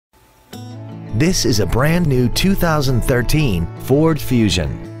This is a brand new 2013 Ford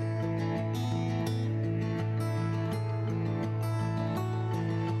Fusion.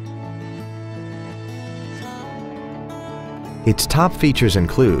 Its top features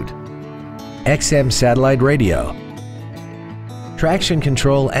include XM satellite radio, traction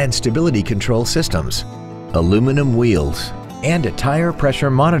control and stability control systems, aluminum wheels, and a tire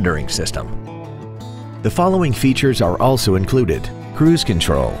pressure monitoring system. The following features are also included: cruise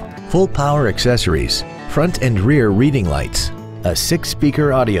control, full power accessories, front and rear reading lights, a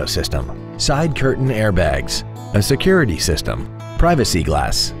 6-speaker audio system, side curtain airbags, a security system, privacy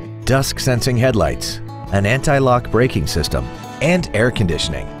glass, dusk sensing headlights, an anti-lock braking system, and air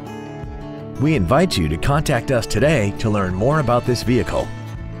conditioning. We invite you to contact us today to learn more about this vehicle.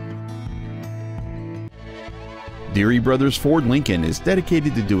 Deary Brothers Ford Lincoln is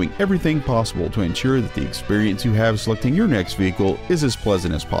dedicated to doing everything possible to ensure that the experience you have selecting your next vehicle is as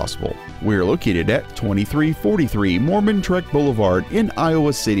pleasant as possible. We are located at 2343 Mormon Trek Boulevard in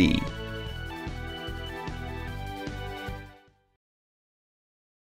Iowa City.